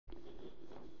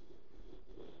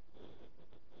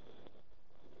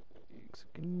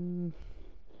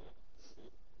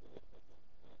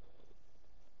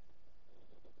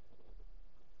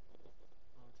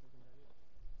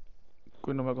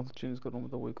कोई ना, मैं कौन सा चेंज करूँ, मैं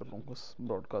तो वही कर रहा हूँ बस,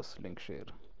 broadcast link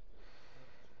share.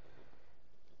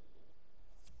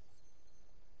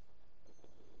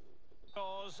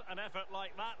 An effort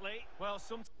like that, Lee. Well,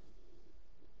 some.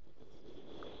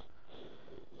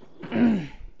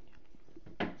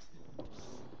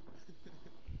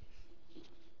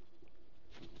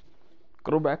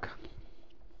 करो बैक।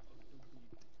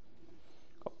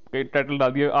 कई टाइटल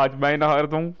डाल दिए, आज मैं ना हार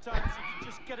दूं। Sometimes you can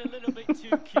just get a little bit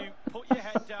too cute. Put your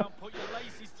head down, put your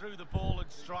laces through the ball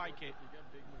and strike it.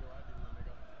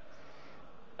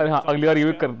 अरे हाँ, अगली बार ये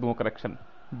भी कर दूंगा करेक्शन।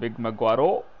 बिग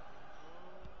मैग्वारो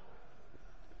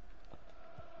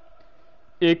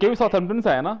एक भी साउथहैम्पटन से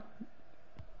आया ना,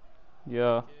 या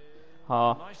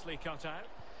हाँ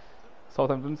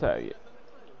साउथहैम्पटन से आया ये।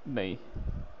 नहीं,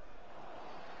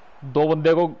 दो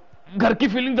बंदे को घर की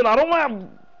फीलिंग दिला रहा हूं मैं।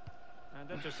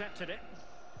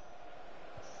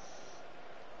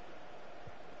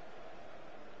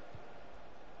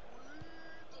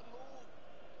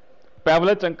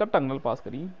 पैवले चंकर टंगल पास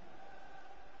करी। ये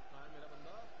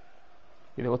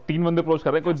देखो 3 बंदे अप्रोच कर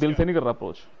रहे हैं, कोई दिल से नहीं कर रहा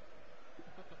अप्रोच।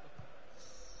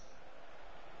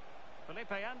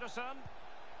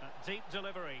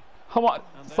 हमारे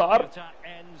सार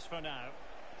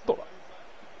थोड़ा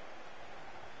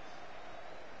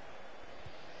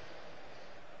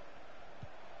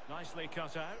Nicely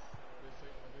cut out.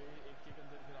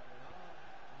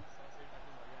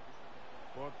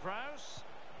 Ward-Prowse.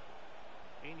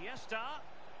 Iniesta.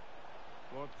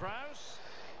 Ward-Prowse.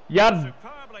 यार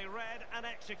Superbly read and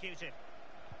executed.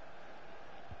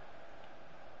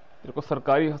 तेरे को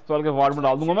सरकारी अस्पताल के वार्ड में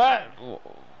डाल दूंगा मैं।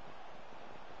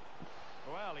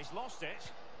 Well, he's lost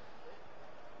it.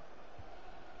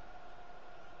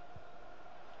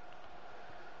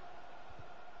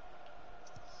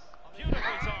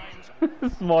 Beautifully timed.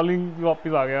 स्मॉलिंग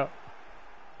वापस आ गया।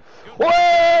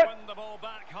 Win the ball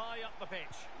back high up the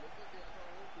pitch.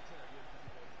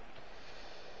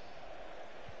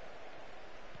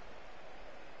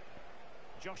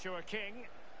 Joshua King.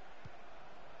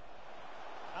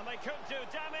 And they could do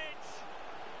damage.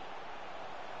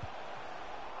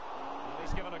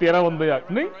 तेरा बंदा यार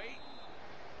नहीं।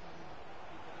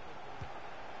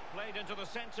 Played into the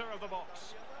center of the box.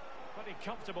 Pretty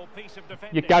comfortable piece of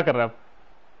defending. ये क्या कर रहा है?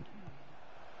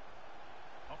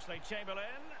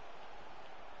 Oxlade-Chamberlain.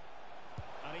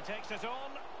 And he takes it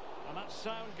on. And that's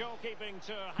sound goalkeeping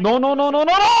to... No, no, no, no,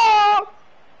 no, no!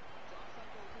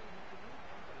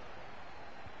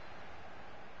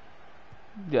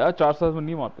 यार 4-7 में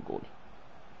नहीं मारते गोल।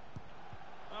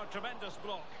 Oh, tremendous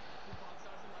block.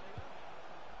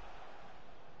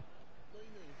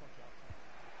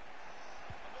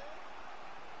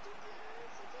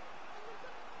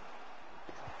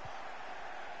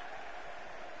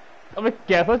 अबे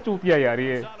कैसा चूतिया यार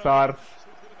ये सार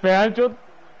फैन चो।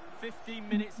 15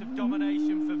 minutes of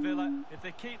domination for Villa. If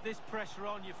they keep this pressure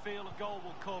on, you feel a goal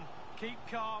will come. Keep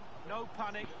calm, no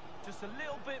panic, just a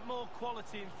little bit more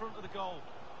quality in front of the goal.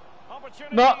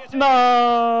 Opportunity. No.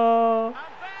 And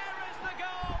there is the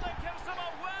goal that gives them a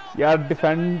well. यार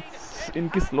defence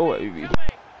इनकी slow है अभी।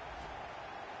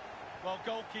 Well,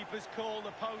 goalkeepers call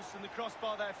the post and the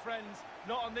crossbar their friends.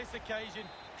 Not on this occasion.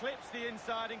 Clips the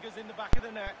inside and goes in the back of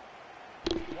the net.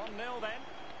 1-0 then.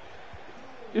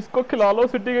 इसको खिला लो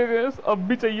city के against, अब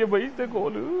भी चाहिए भाई इसे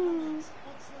गोल।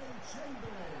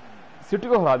 सिटी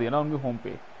को हरा दिया ना उनके होम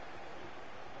पे,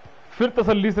 फिर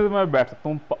तसल्ली से मैं बैठ सकता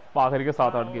हूँ पाखरी के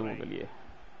 7-8 गेमों के लिए।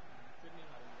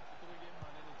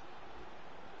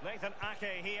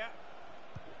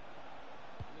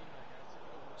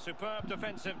 Superb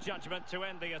defensive judgment to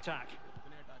end the attack.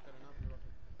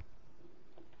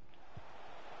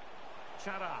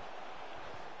 Chara.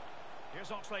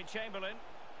 Here's Oxlade-Chamberlain.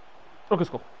 रोक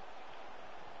इसको।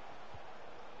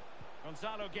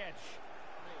 Gonzalo Guedes.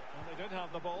 Well, they did have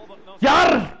the ball, but not. यार!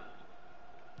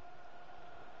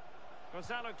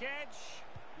 Gonzalo Guedes.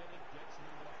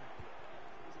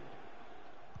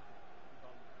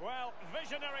 Well,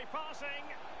 visionary passing.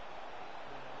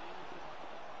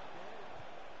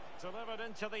 Delivered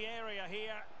into the area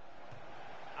here.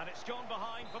 And it's gone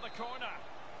behind for the corner.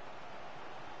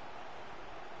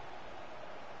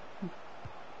 And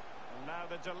now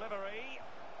the delivery.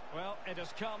 Well, it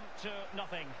has come to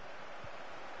nothing.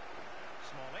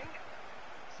 Smalling.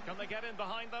 Can they get in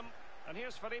behind them? And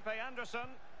here's Felipe Anderson.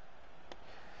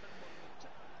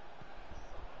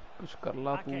 कुछ कर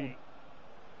ला तू।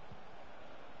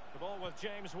 The ball with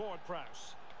James Ward-Prowse.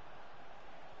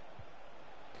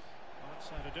 Well, that's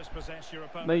how to dispossess your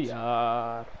opponent. नहीं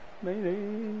यार,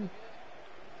 नहीं।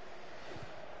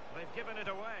 They've given it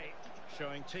away,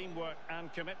 showing teamwork and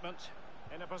commitment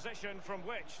in a position from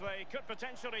which they could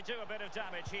potentially do a bit of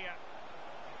damage here.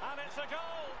 And it's a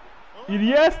goal.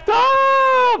 Iniesta!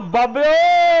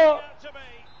 Babio!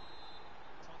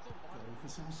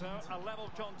 So a level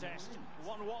contest,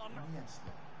 1-1.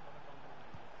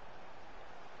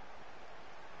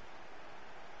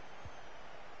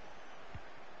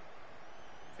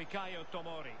 Fikayo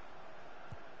Tomori.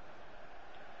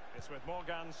 It's with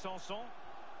Morgan Sanson.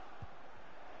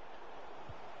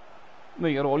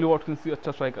 नहीं यार, ऑली Watkins भी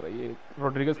अच्छा strike कर रहा है। ये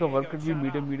Rodriguez का work rate भी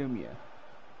मीडियम ही है।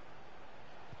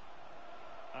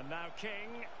 And now King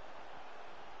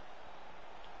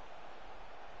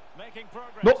making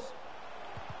progress. No.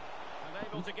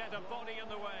 Unable to get a body in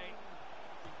the way.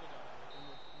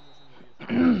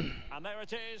 And there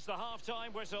it is, the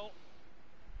half-time whistle.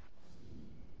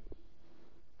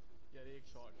 यार एक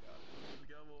शॉट यार,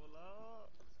 क्या बोला?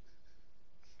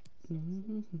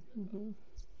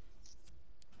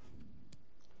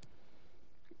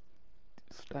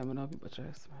 स्टैमिना भी बचा है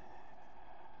इसमें।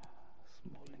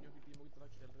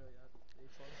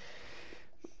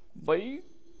 भाई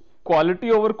क्वालिटी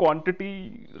ओवर क्वांटिटी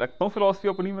रखता हूँ फिलॉसफी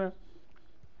अपनी में।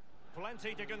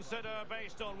 Plenty to consider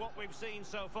based on what we've seen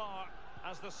so far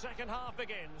as the second half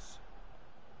begins.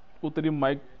 उतनी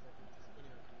माइक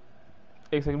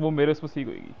एक सेकंड, वो मेरे उसमें सीख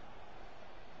होगी।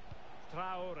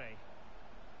 Traore.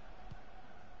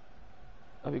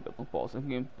 अभी करता हूँ pause,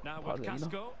 game Now with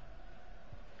Casco.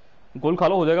 गोल खा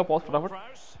लो, हो जाएगा पॉज फटाफट।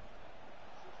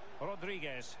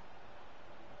 Rodriguez.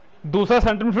 दूसरा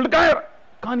सेंटर मिडफील्ड का है,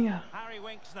 कहां नहीं है? Harry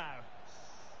Winks now.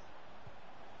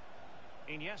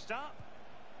 Iniesta.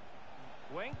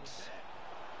 Winks.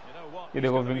 You know what? ये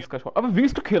देखो विंग्स का शॉट। अबे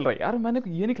विंग्स तो खेल रहा है यार, मैंने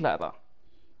ये नहीं खिलाया था।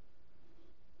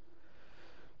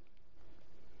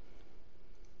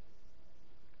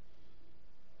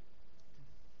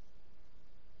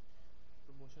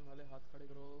 प्रमोशन वाले हाथ खड़े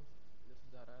करो, लिस्ट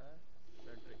जा रहा है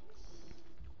पैट्रिक।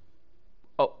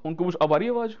 उनको कुछ अब आ रही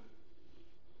है आवाज?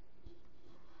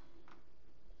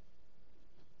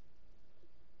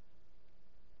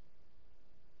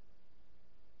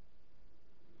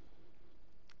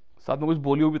 साथ में कुछ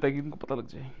बोलियो भी ताकि इनको पता लग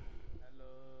जाए। हेलो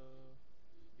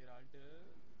गिराल्ट,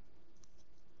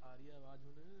 आ रही है आवाज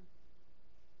उन्हें?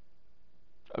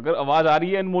 अगर आवाज आ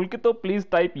रही है अनमोल की तो please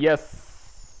type yes.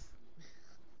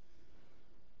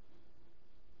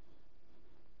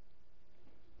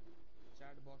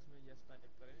 Chat box में यस टाइप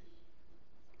करें।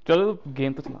 चलो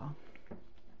गेम तो चला।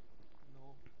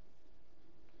 नो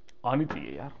आनी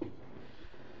चाहिए यार।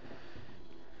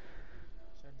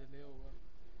 शायद डिले होगा,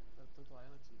 तब तक तो आया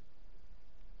ना चाहिए।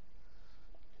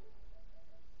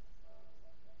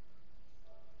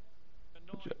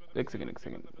 एक second.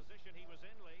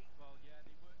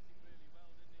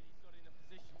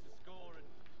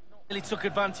 He took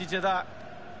advantage of that.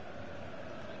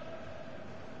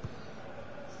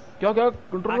 क्या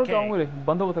कंट्रोलर क्या होंगे,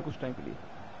 बंद हो था कुछ टाइम के लिए।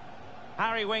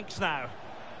 Harry Winks now.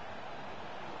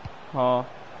 हाँ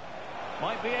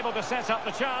Might be able to set up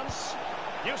the chance.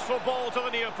 Useful ball to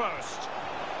the near post.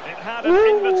 It had an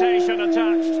invitation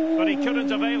attached, but he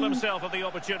couldn't avail himself of the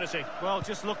opportunity. Well,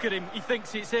 just look at him. He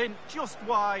thinks it's in, just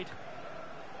wide.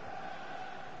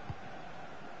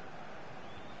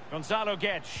 Gonzalo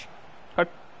Guedes. हट।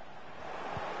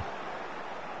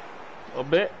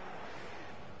 अबे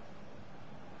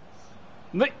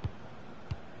नहीं।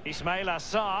 Ismail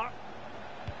Assar.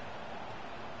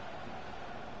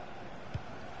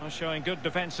 Showing good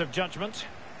defensive judgment.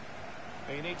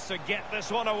 He needs to get this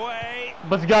one away.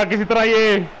 बच गया किसी तरह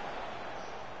ये।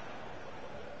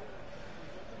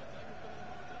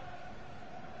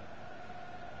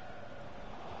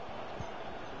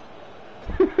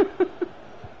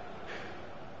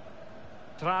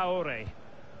 Traore.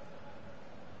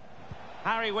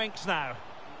 Harry Winks now.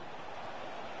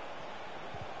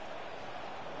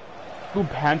 तू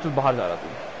भैंस से बाहर जा रहा तू।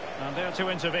 And there to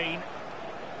intervene.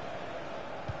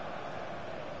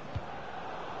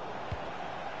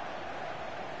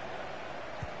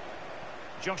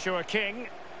 Joshua King.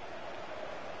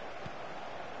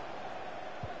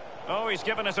 Oh, he's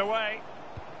given us away.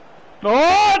 ओ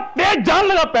तेज जान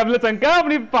लगा पेबले चंका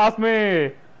अपनी पास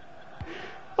में।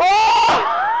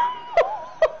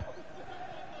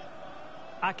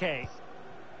 Ake.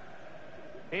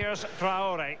 Here's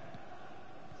Traore.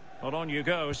 Well, on you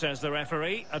go, says the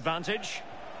referee. Advantage.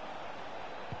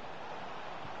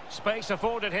 Space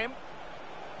afforded him.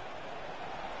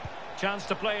 Chance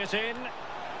to play it in.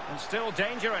 And still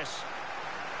dangerous.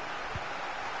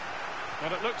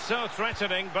 Well, it looks so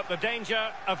threatening, but the danger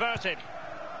averted.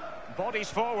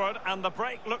 Bodies forward, and the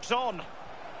break looks on.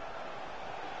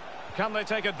 Can they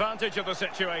take advantage of the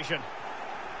situation?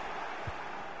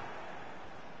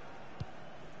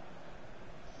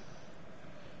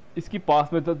 इसकी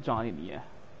पास में तो जान ही नहीं है।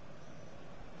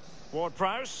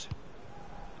 Ward-Prowse.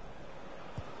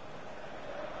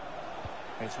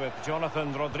 It's with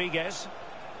Jonathan Rodriguez.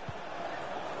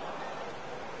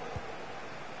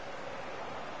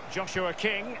 Joshua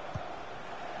King.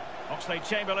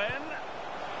 Oxlade-Chamberlain.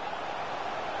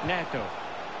 Neto.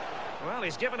 Well,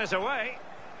 he's given us away.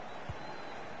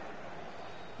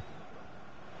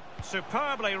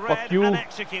 Superbly read and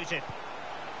executed.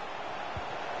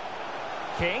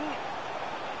 King.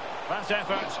 That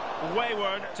effort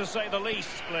wayward, to say the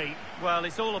least, Lee. Well,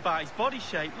 it's all about his body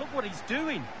shape. Look what he's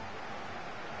doing.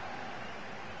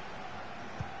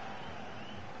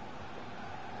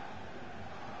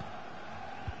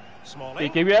 Smalling.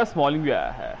 एक भी आया, Smalling भी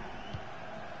आया है.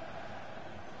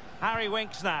 Harry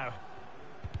Winks now.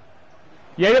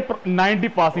 ये 90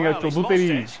 passing है, चोदू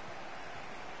तेरी.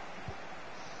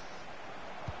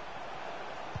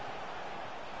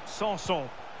 Sanson.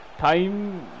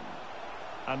 Time.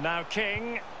 And now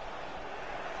King.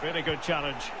 Really good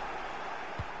challenge.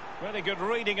 Really good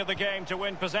reading of the game to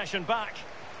win possession back.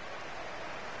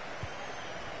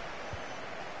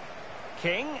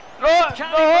 King. Emphatic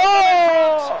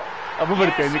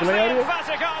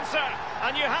answer,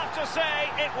 and you have to say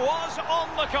it was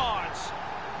on the cards.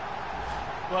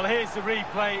 Well, here's the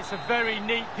replay. It's a very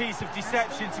neat piece of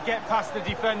deception to get past the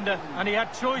defender, and he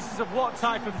had choices of what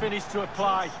type of finish to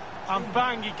apply. And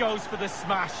bang, he goes for the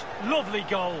smash. Lovely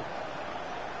goal.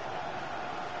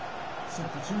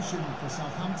 Substitution for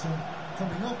Southampton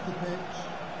coming off the pitch.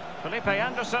 Felipe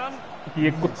Anderson.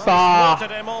 ये कुत्ता.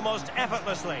 Supported him almost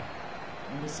effortlessly.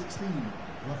 Number 16,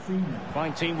 Rafinha.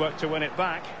 Fine teamwork to win it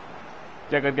back.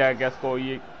 क्या कर गया इसको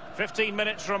ये? 15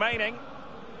 minutes remaining.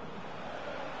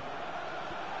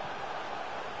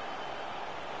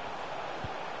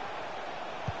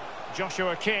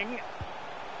 Joshua King.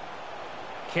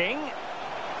 King.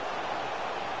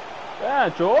 Yeah,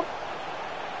 chop.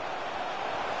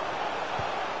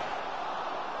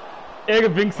 एक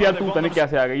wings यार, तू पता नहीं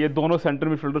कैसे आ गया. ये दोनों सेंटर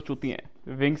मिडफील्डर चूती हैं.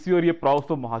 विंग्सी और ये प्राउस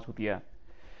तो महा चूती है.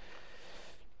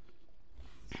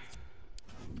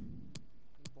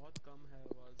 बहुत कम है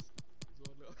आवाज,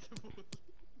 जोर लगा के बोल.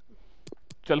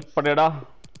 चल पड़ेड़ा.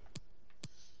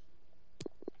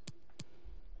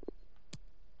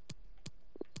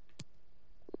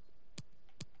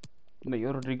 नहीं,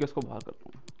 और रोड्रिगेज को बाहर करता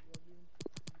हूँ.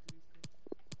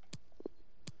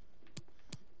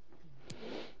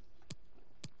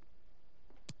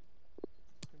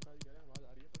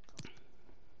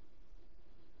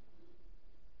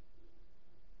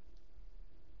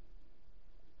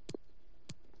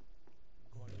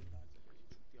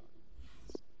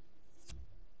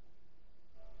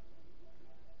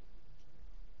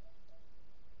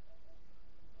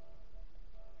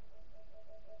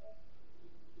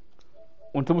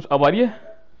 उनसे मुझे अब आ रही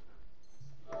है.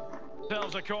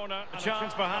 A corner, a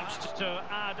chance perhaps to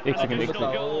add एक an second,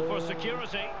 additional goal for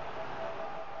security.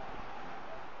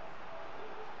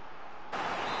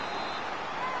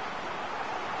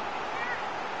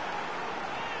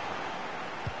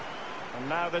 And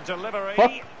now the delivery.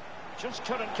 Fuck. Just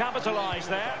couldn't capitalise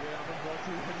there.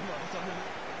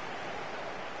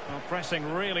 Well,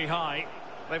 pressing really high.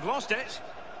 They've lost it.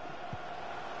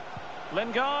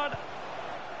 Lingard.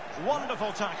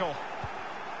 Wonderful tackle.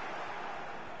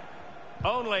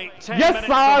 Only 10 minutes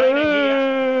remaining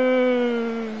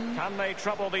here. Can they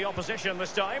trouble the opposition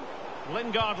this time?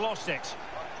 Lingard lost it.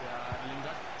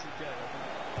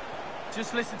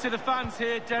 Just listen to the fans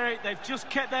here, Derek. They've just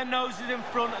kept their noses in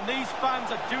front, and these fans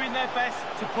are doing their best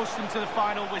to push them to the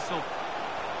final whistle.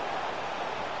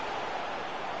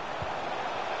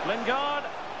 Lingard.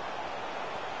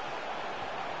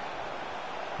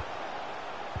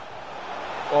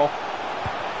 Oh.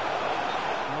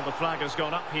 Well, the flag has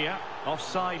gone up here.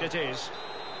 Offside it is.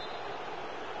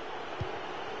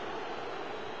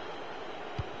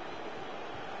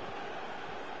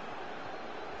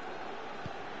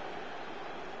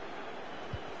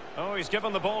 Oh, he's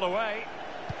given the ball away.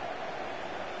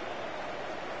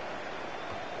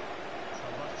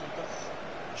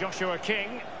 Joshua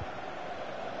King.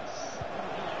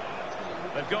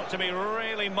 They've got to be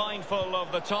really mindful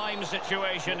of the time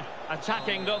situation,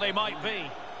 attacking though they might be.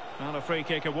 And a free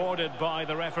kick awarded by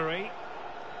the referee.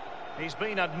 He's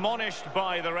been admonished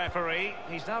by the referee.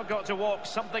 He's now got to walk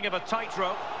something of a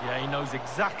tightrope. Yeah, he knows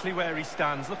exactly where he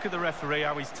stands. Look at the referee,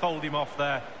 how he's told him off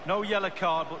there. No yellow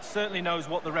card, but certainly knows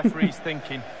what the referee's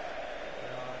thinking.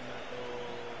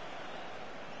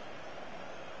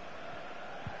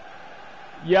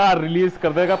 Yeah, release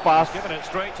कर देगा pass. He's given it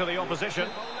straight to the opposition.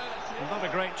 Not a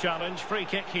great challenge. Free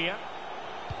kick here.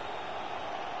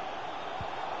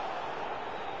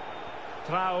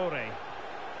 Traore.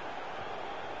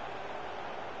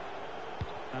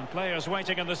 And players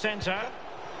waiting in the centre.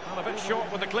 Well, a bit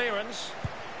short with the clearance.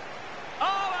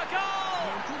 Oh, a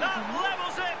goal! That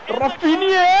levels it in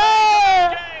Rafinha!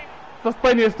 That's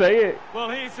funniest, eh? Well,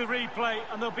 here's the replay,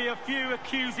 and there'll be a few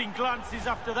accusing glances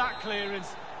after that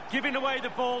clearance. Giving away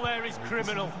the ball there is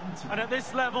criminal. And at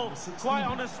this level, quite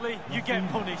honestly, you get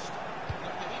punished.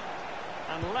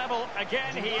 And level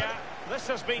again here. This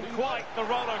has been quite the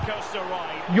roller coaster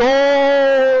ride.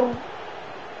 Yo!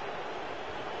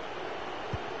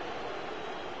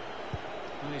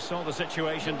 And he saw the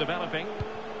situation developing.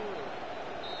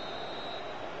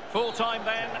 Full time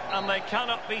then, and they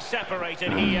cannot be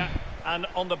separated here. And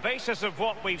on the basis of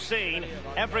what we've seen,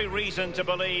 every reason to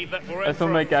believe that we're in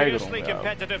for a fiercely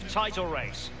competitive title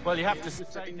race. Well, you have to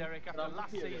say, Derek, after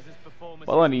last season's performance,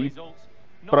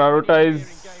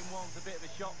 prioritize. Game one's a bit of a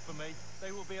shock for me.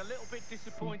 They will be a little bit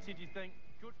disappointed, you think.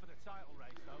 Good for the title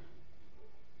race, though.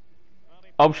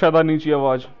 अब शायद आनी चाहिए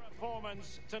आवाज.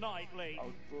 Performance tonight, Lee.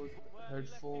 Output,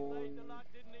 headphone,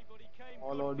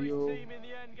 all audio. Team in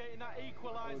the end getting that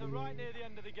equaliser right near the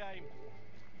end of the game.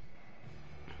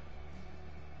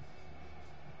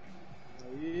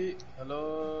 Hello.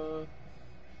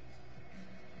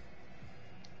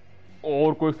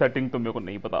 और कोई setting तो मेरे को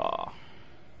नहीं पता.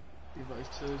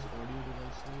 Devices, audio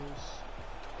devices.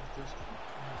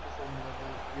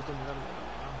 ये तो मेरा लगा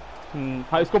ना.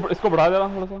 हाँ, इसको बढ़ा देना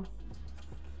थोड़ा सा.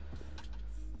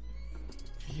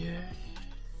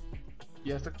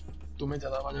 ये तक तुम्हें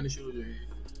ज़्यादा आवाज़ आनी शुरू हो जाएगी.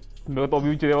 मेरे को तो अभी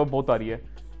भी चीज़ें बहुत आ रही है.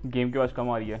 गेम की आवाज़ कम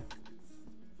आ रही है.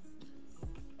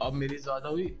 अब मेरी ज़्यादा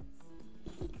हुई.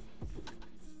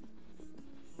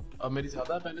 अब मेरी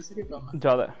ज़्यादा है पहले से कि कम है?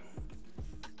 ज़्यादा है.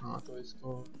 हाँ, तो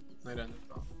इसको नहीं रहने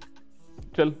देता.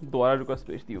 चल, दोबारा रिक्वेस्ट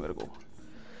भेज दी मेरे को.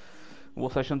 वो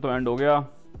सेशन तो एंड हो गया.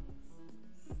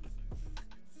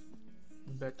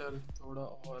 बेटर थोड़ा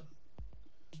और.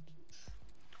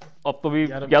 अब तो भी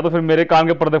या तो फिर मेरे कान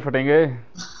के पर्दे फटेंगे.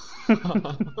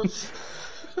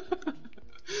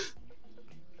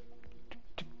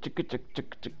 चिक चिक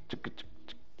चिक चिक चिक चिक.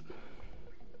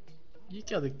 ये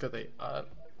क्या दिक्कत है यार?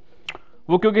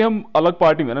 वो क्योंकि हम अलग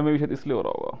पार्टी में ना, मे भी शायद इसलिए हो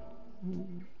रहा होगा.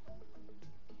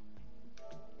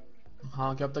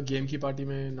 हाँ, क्या अब तक गेम की पार्टी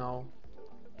में ना हो.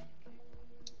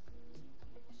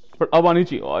 पर अब आनी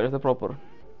चाहिए आज ऐसे प्रॉपर.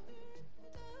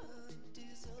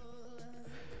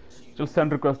 चल,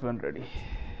 सेंड रिक्वेस्ट व्हेन रेडी. ये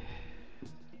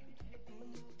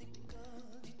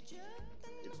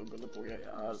तो गलत हो गया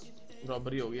यार.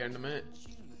 रॉबरी हो गई एंड में.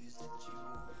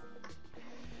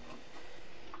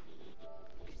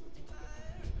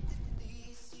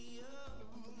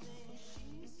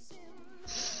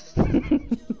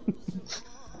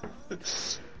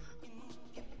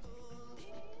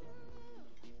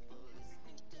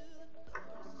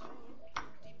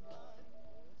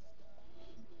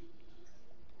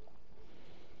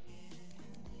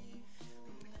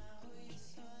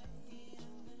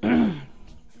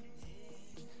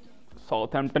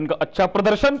 साउथहैम्पटन का अच्छा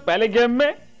प्रदर्शन पहले गेम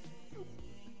में.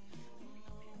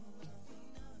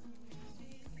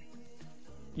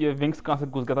 ये विंग्स कहां से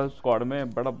घुस गया था स्क्वाड में.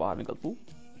 बड़ा बाहर निकल तू.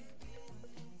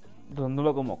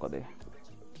 धंधुला को मौका दे.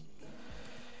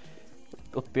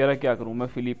 तो तेरा क्या करूं मैं.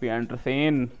 Philip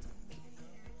Anderson.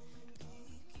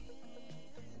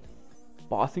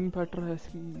 पासिंग पैटर्न है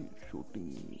इसकी.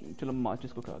 शूटिंग. चलो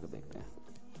मैचेस को क्या देखते हैं.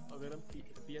 अगर हम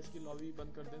पीएस की लॉबी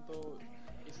बंद कर दें तो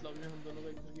इस लॉबी में हम दोनों को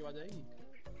एक दूसरे की आवाज आएगी.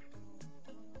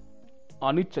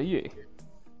 आनी चाहिए.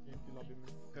 की लॉबी में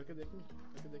करके देखें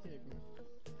एक मिनट.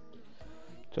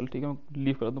 चल ठीक है, मैं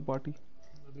लीव कर दूं पार्टी.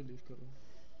 अभी लीव कर रहा हूं.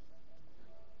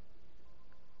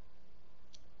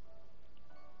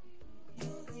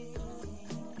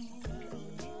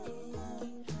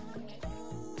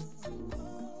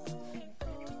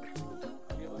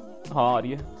 हाँ, आ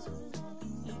रही है.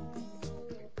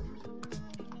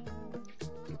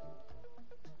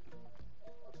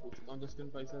 जस्टिन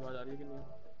भाई से आवाज आ रही है कि नहीं?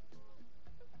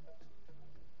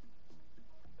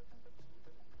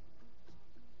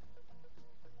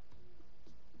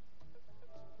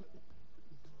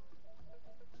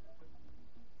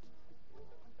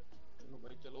 चलो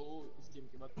भाई, चलो इस गेम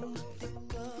के बाद.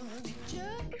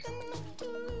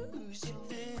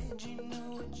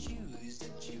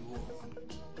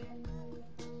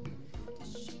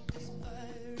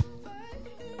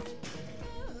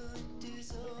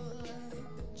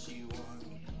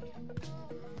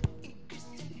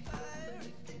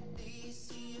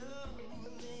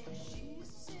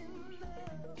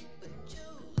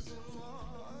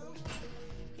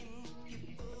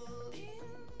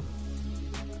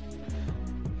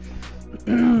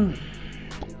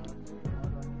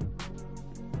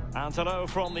 And hello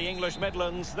from the English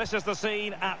Midlands. This is the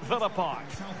scene at Villa Park.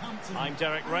 I'm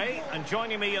Derek Ray, and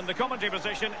joining me in the commentary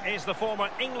position is the former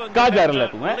England defender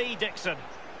Lee Dixon.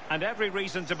 And every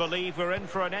reason to believe we're in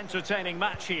for an entertaining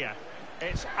match here.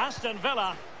 It's Aston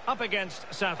Villa up against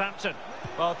Southampton.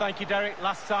 Well, thank you, Derek.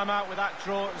 Last time out with that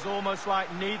draw, it was almost like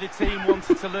neither team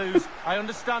wanted to lose. I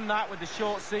understand that with the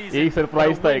short season.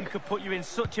 Surprise win could put you in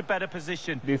such a better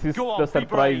position. This is the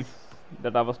surprise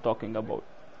that I was talking about.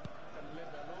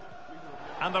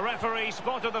 And the referee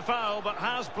spotted the foul, but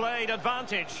has played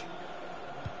advantage.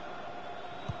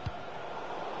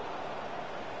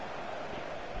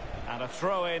 And a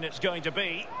throw-in it's going to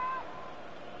be.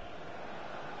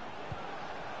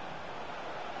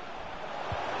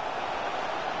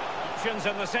 Options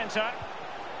in the centre.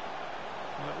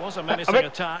 Well, it was a menacing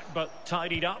attack, but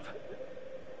tidied up.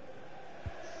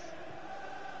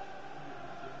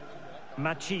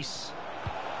 Machis.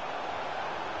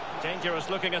 Dangerous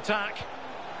looking attack.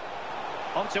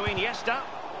 Onto Iniesta.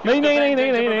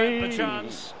 The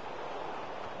chance.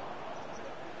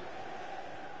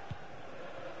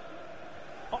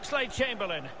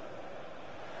 Oxlade-Chamberlain.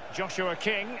 Joshua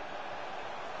King.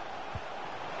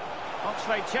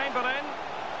 Oxlade-Chamberlain.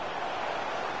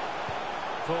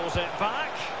 Pulls it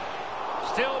back.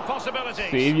 Still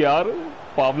possibilities. Save yaar.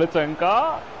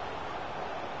 Pavlyuchenko.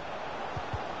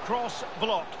 Cross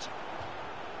blocked.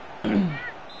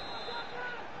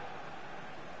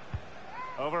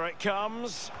 Over it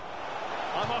comes.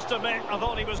 I must admit, I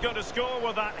thought he was going to score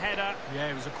with that header. Yeah,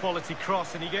 it was a quality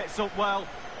cross, and he gets up well,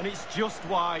 and it's just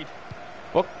wide.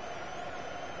 Oh.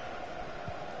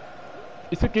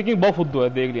 इसे kicking बहुत फुद्दू है,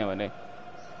 देख लिया मैंने.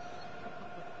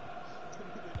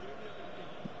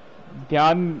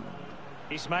 ध्यान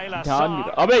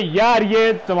अबे यार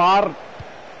ये तुम्हार.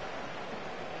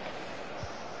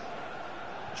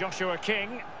 Joshua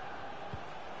King.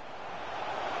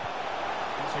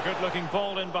 It's a good-looking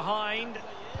ball in behind.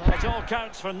 It all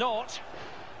counts for naught.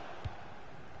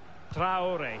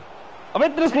 Traore.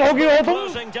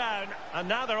 Closing down, and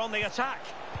now they're on the attack.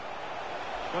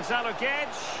 Gonzalo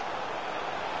Guedes.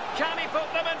 Can he put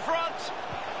them in front?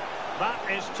 That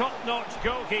is top-notch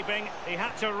goalkeeping. He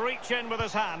had to reach in with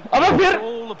his hand. It's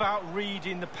all about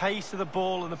reading the pace of the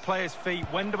ball and the player's feet.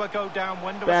 When do I go down?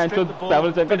 When do I strip the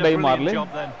ball? Did a brilliant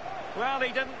job then. Well,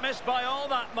 he didn't miss by all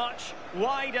that much.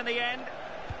 Wide in the end.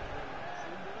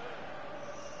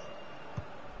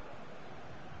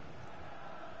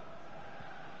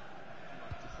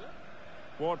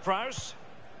 Ward-Prowse.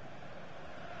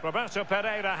 Roberto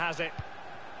Pereira has it.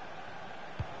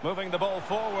 Moving the ball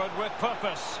forward with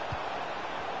purpose.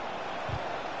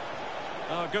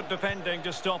 Oh, good defending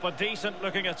to stop a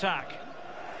decent-looking attack.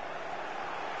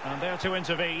 And there to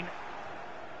intervene.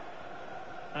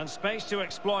 And space to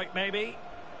exploit, maybe.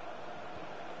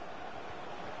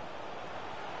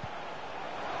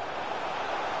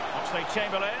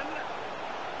 Oxlade-Chamberlain.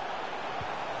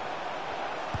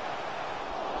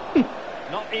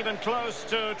 Not even close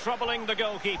to troubling the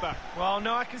goalkeeper. Well,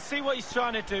 no, I can see what he's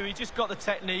trying to do. He just got the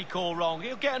technique all wrong.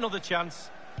 He'll get another chance.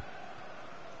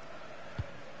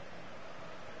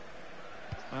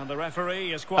 And the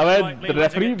referee is quite rightly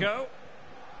letting it go.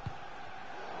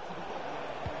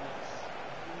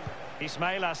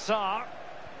 Ismail Assar.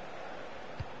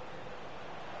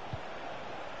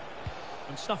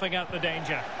 And snuffing out the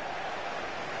danger.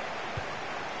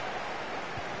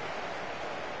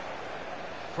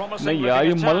 Promising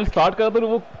looking attack.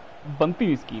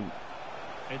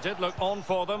 It did look on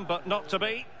for them, but not to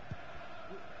be.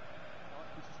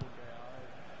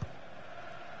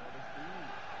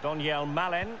 Donyell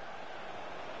Malen.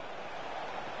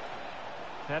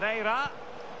 Pereira.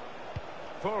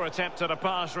 Poor attempt at a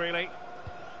pass, really.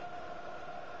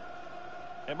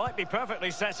 It might be perfectly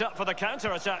set up for the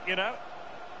counter-attack, you know.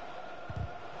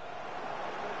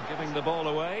 Giving the ball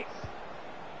away.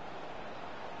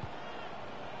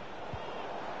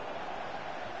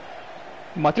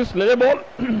 Matches play the ball.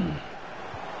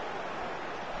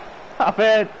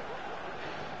 Afet.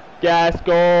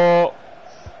 Casco.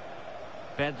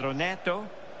 Pedro Neto.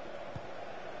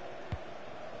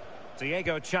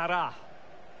 Diego Chara.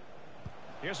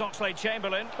 Here's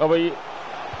Oxlade-Chamberlain. Oh, boy.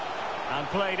 And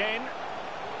played in.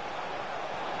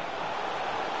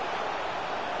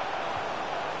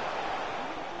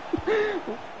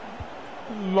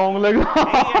 Long leg.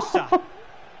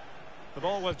 The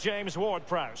ball with James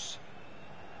Ward-Prowse.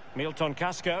 Milton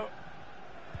Casco.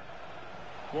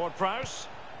 Ward-Prowse.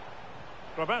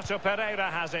 Roberto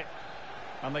Pereira has it.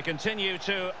 And they continue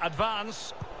to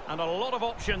advance. And a lot of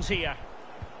options here.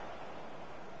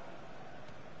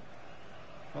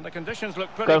 Well, the conditions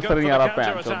look pretty good for the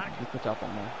counter-attack.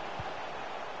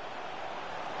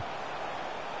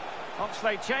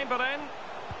 Oxlade-Chamberlain.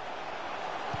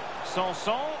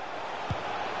 Sanson.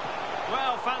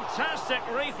 Well, fantastic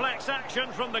reflex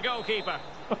action from the goalkeeper.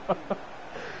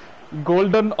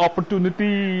 Golden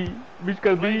opportunity which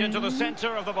can Played be into the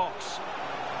centre of the box.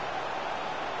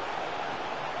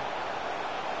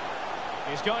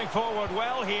 He's going forward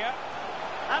well here.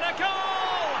 And a goal!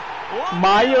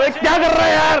 माई क्या कर रहा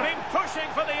है यार? Been pushing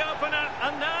for the opener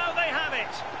and now they have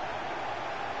it.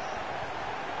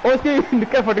 और उसकी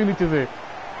निक्कर फटी नीचे से.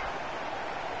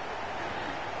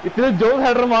 इतने जोर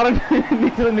हेडर मारा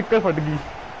नीचे से निक्कर फट गई.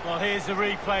 Well, here's the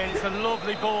replay, and it's a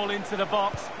lovely ball into the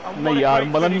box. And नहीं what a यार,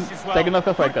 great मतलब finish as well. second half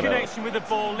का strike Good कर रहा है. connection with the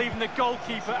ball, leaving the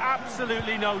goalkeeper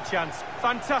absolutely no chance.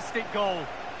 Fantastic goal.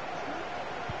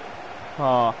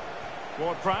 हाँ.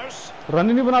 Ward-Prowse. Run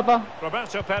ही नहीं बनाता.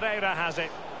 Roberto Pereira has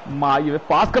it. माई वे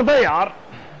पास करता है यार.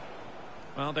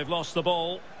 Well, they've lost the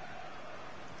ball.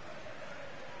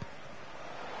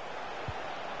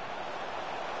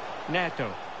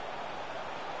 Neto.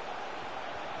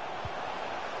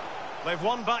 They've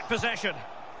won back possession.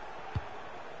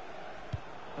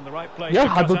 In the right place. यार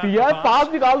हद होती है यार, पास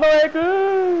निकाल दो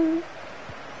एक.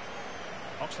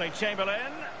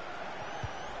 Oxlade-Chamberlain.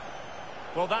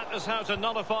 Well, that is how to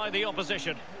nullify the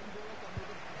opposition.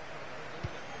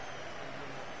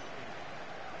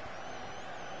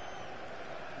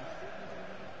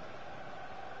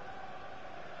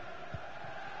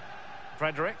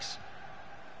 Fredericks.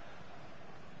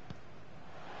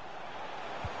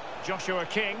 Joshua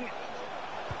King.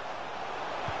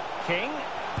 King.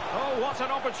 Oh, what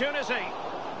an opportunity.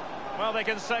 Well, they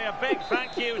can say a big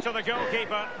thank you to the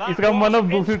goalkeeper. इसका मन अब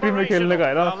दूसरी टीम में खेलने का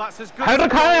है ना. Well, that's as good header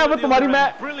as खाया है अब the तुम्हारी other मैं.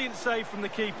 end. Brilliant save from the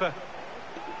keeper.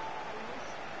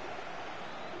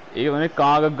 ये मैंने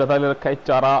कहाँ का गधा ले रखा है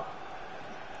चारा.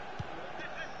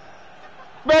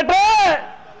 बेटे.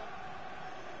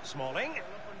 Smalling.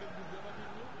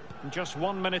 Just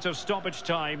 1 minute of stoppage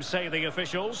time, say the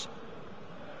officials.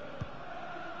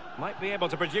 Might be able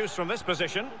to produce from this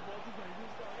position.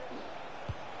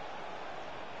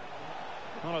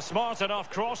 Not a smart enough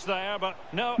cross there, but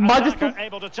no attacker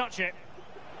able to touch it.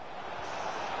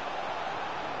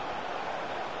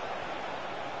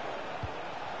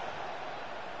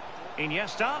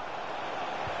 Iniesta.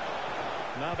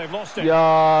 Now they've lost it.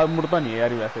 यार मुड़ता नहीं है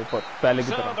यार वैसे पहले की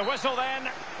So तरह. the whistle then.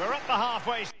 We're at the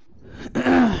halfway.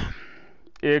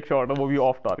 एक shot है वो भी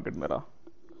ऑफ टारगेट मेरा.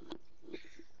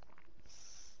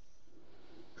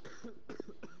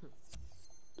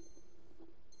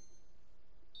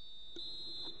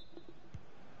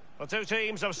 The two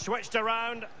teams have switched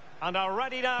around and are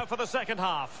ready now for the second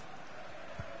half.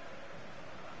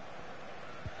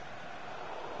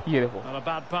 ये देखो. Not a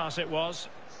bad pass it was.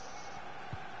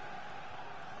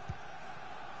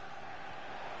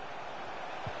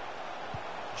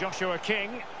 Joshua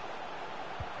King.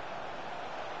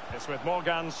 It's with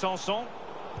Morgan Sanson.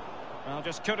 Well,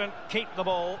 just couldn't keep the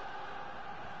ball.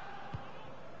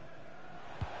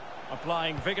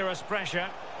 Applying vigorous pressure.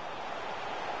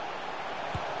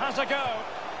 Has a go.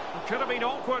 It could have been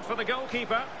awkward for the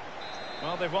goalkeeper.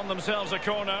 Well, they've won themselves a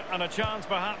corner and a chance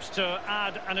perhaps to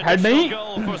add an additional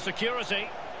goal for security.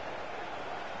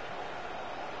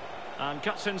 And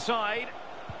cuts inside.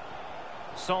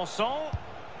 Sanson.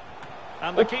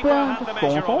 And the keeper had the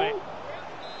measure of it.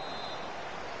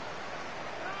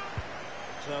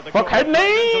 So the goal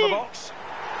into the box.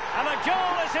 And a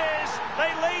goal it is.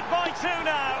 They lead by 2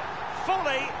 now.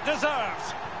 Fully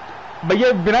deserved.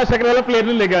 भैया बिना शक वाला player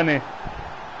नहीं लेके आने.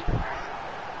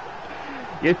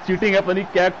 ये cheating है, पता नहीं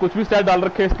क्या कुछ भी स्टाइल डाल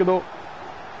रखे हैं इसके. दो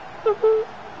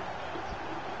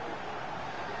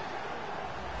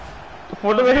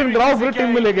फोटो वेशन कराओ फिर टीम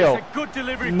में लेके आओ.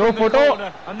 No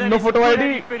photo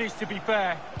ID.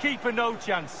 Keeper no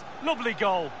chance. Lovely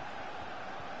goal.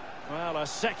 Well, a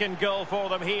second goal for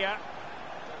them here.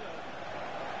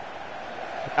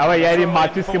 अब यार ये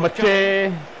माचिस के बच्चे.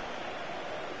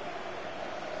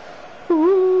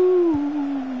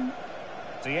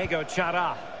 Diego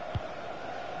Chara.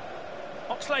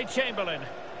 Oxlade-Chamberlain.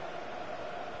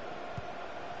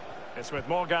 It's with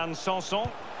Morgan Sanson.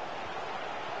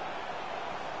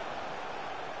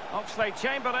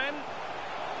 Oxlade-Chamberlain.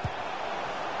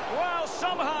 Well,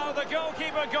 somehow the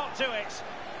goalkeeper got to it.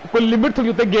 कोई लिमिट थोड़ी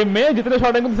होती है गेम में जितने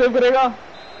शॉट तुम सेव करेगा.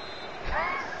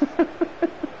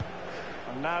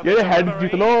 ये हेड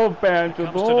जीत लो पैंच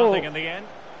तो.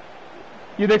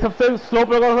 ये देख सबसे स्लो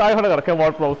प्लेयर आगे खड़ा कर रखा है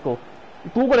वॉर्ड-प्राउस को.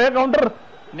 तू करेगा counter.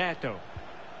 Neto.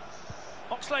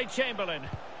 Oxlade-Chamberlain.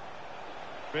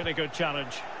 Really good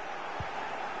challenge.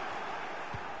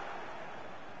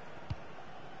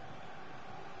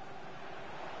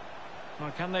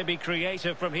 Well, can they be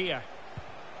creative from here?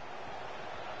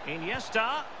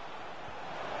 Iniesta.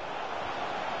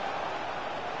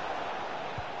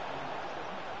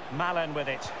 Malen with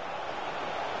it.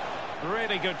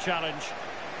 Really good challenge.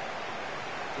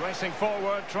 Racing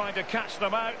forward, trying to catch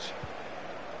them out.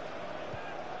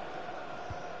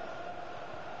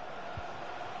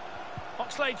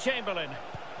 Oxlade-Chamberlain.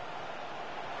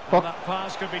 And that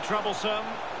pass could be troublesome.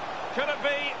 Could it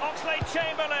be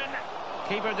Oxlade-Chamberlain?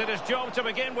 Keeper did his job to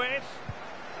begin with.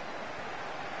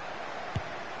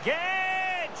 Gage!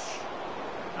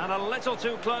 And a little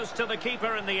too close to the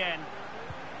keeper in the end.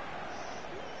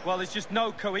 Well, there's just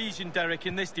no cohesion, Derek,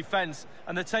 in this defence,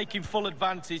 and they're taking full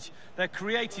advantage. They're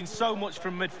creating so much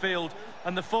from midfield,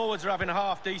 and the forwards are having a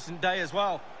half-decent day as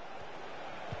well.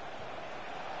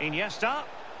 Iniesta.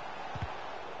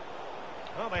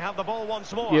 Well, they have the ball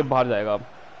once more. ये बाहर जाएगा अब.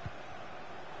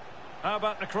 How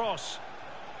about the cross?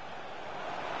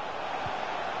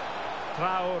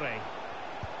 Traore.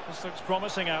 This looks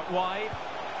promising out wide.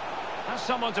 Has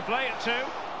someone to play it to.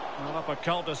 Well, up a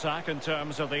cul-de-sac in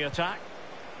terms of the attack.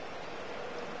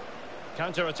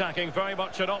 Counter-attacking, very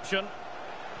much an option.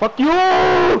 Fuck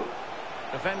you!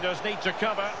 Defenders need to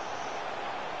cover.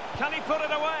 Can he put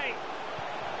it away?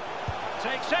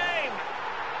 Takes aim.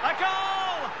 A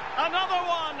goal! Another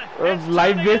one!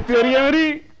 Live based theory है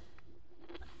मेरी.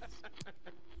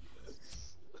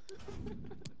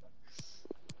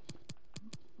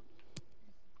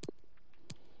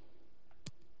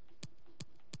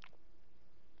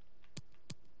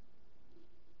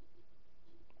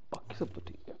 बाकी सब तो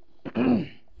ठीक है.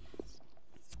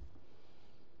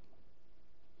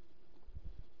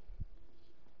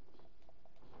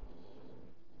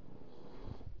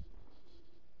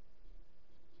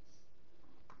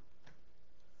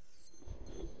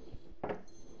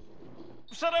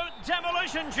 Absolute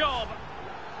demolition job.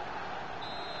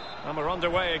 And we're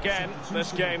underway again.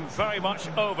 This game very much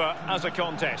over as a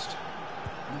contest.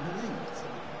 Number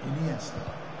 8, Iniesta.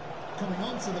 Coming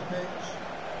onto the pitch,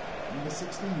 number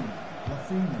 16,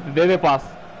 Rafinha. They pass.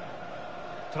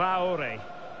 Traore.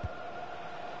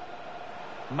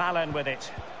 Malen with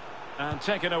it. And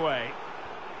taken away.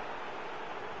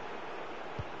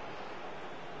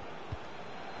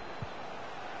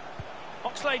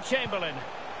 Oxlade-Chamberlain.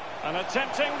 And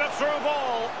attempting the through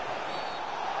ball.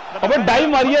 अबे die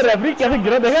मारी है referee कैसे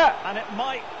गिरा देखा? And it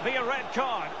might be a red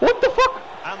card. What the fuck?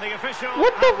 And the official.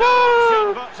 What the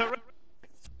fuck?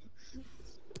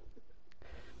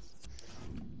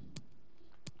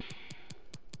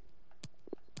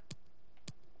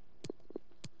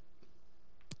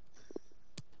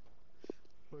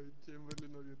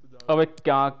 अबे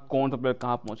क्या कौन सा प्लेयर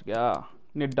कहाँ पहुंच गया?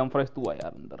 नहीं डम्फ्रेस तू आ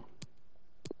यार अंदर.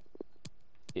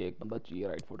 एक बंदा चाहिए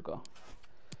राइट फुट का.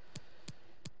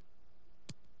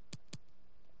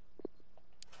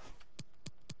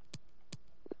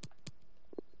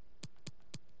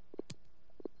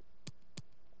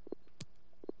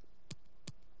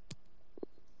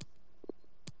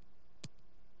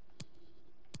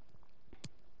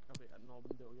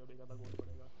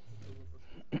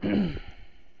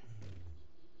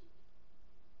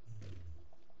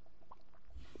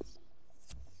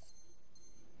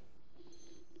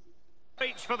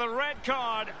 Reach for the red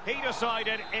card. He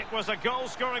decided it was a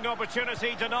goal-scoring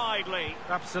opportunity denied, Lee.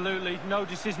 Absolutely, no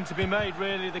decision to be made,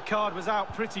 really. The card was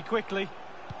out pretty quickly.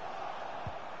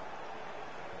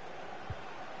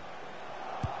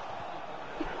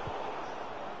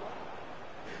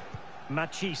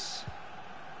 Machis.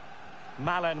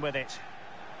 Malen with it.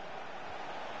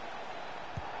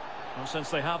 Well,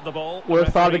 since they have the ball, the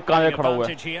referee taking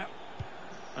advantage here.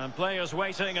 And players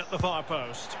waiting at the far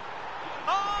post.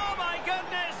 Oh my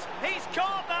goodness! He's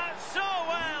caught that so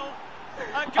well.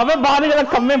 अबे बाहर निकला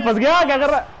खम्बे में फंस गया क्या कर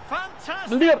रहा?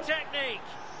 Fantastic technique.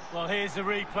 Well, here's the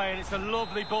replay, and it's a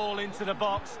lovely ball into the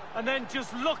box. And then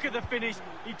just look at the finish.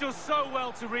 He does so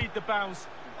well to read the bounce.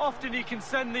 Often he can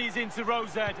send these into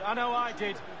Rosed. I know I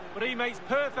did, but he makes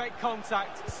perfect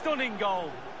contact. Stunning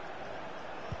goal.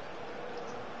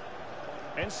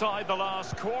 Inside the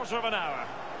last quarter of an hour.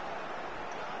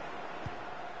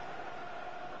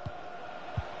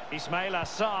 Ismail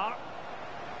Assar.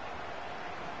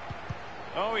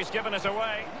 Oh, he's given it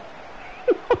away.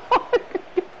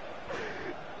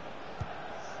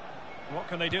 What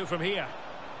can they do from here?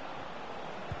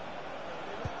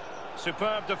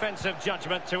 Superb defensive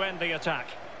judgment to end the attack.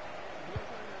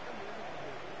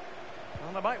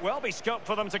 Well, there might well be scope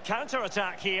for them to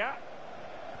counter-attack here.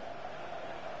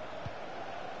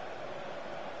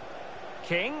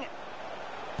 King.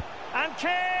 And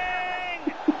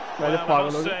King! Well, I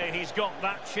must say, he's got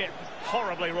that chip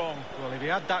horribly wrong. Well, if he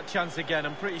had that chance again,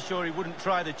 I'm pretty sure he wouldn't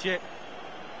try the chip.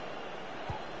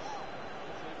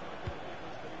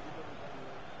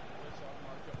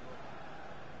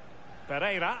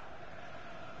 Pereira.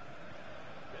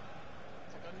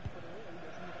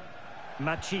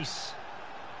 Machis.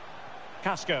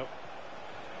 Casco.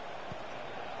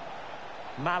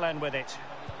 Malen with it.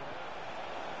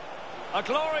 A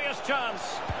glorious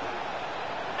chance.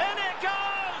 In it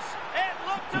goes! It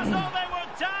looked as though they were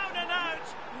down and out.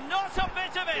 Not a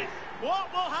bit of it.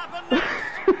 What will happen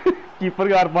next? Keeper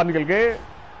के are पार निकल गए.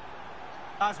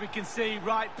 As we can see,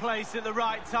 right place at the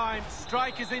right time.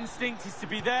 Striker's instinct is to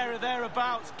be there or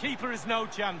thereabouts. Keeper has no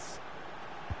chance.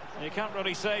 You can't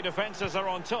really say defences are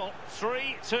on top.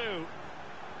 3-2.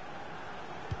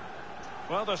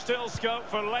 Well, there's still scope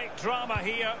for late drama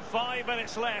here. 5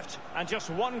 minutes left and just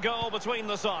one goal between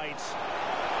the sides.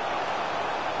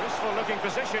 Useful looking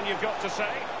position, you've got to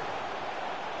say.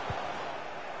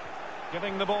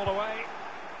 Giving the ball away.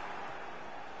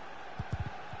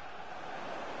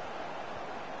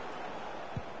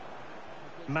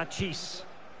 Machis.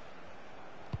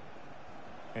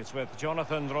 It's with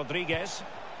Jonathan Rodriguez.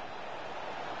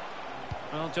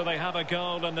 Well, do they have a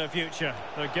goal in their future?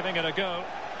 They're giving it a go.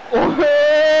 एक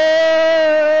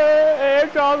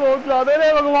chance और खिला दे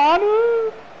रे भगवान.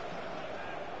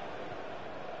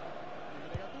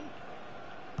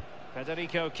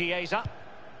 Federico Chiesa.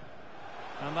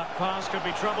 And that pass could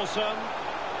be troublesome.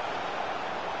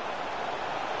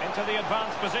 Into the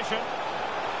advanced position.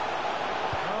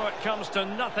 Oh, it comes to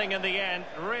nothing in the end.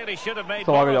 Really should have made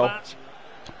more of that.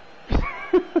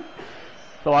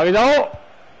 तो आगे जाओ.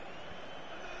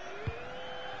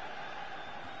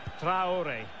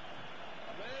 Traore.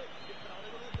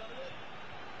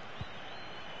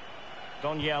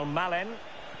 Donyell Malen.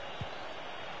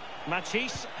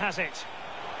 Machis has it.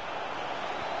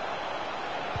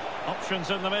 Options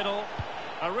in the middle.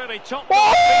 A really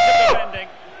top-notch piece of defending.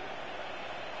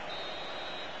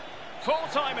 Full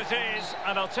time it is,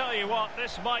 and I'll tell you what,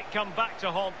 this might come back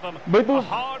to haunt them. A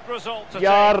hard result to take,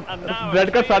 and now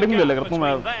it's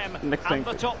between them and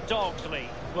the top dogs league.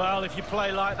 Well, if you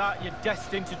play like that, you're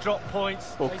destined to drop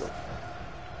points. Okay.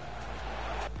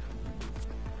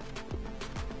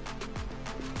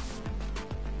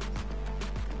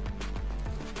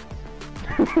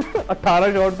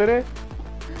 18 shot तेरे.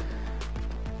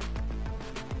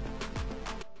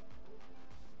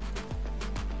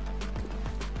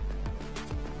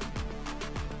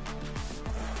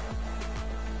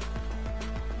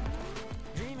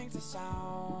 Dreaming to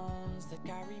sounds that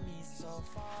carry me so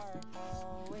far apart.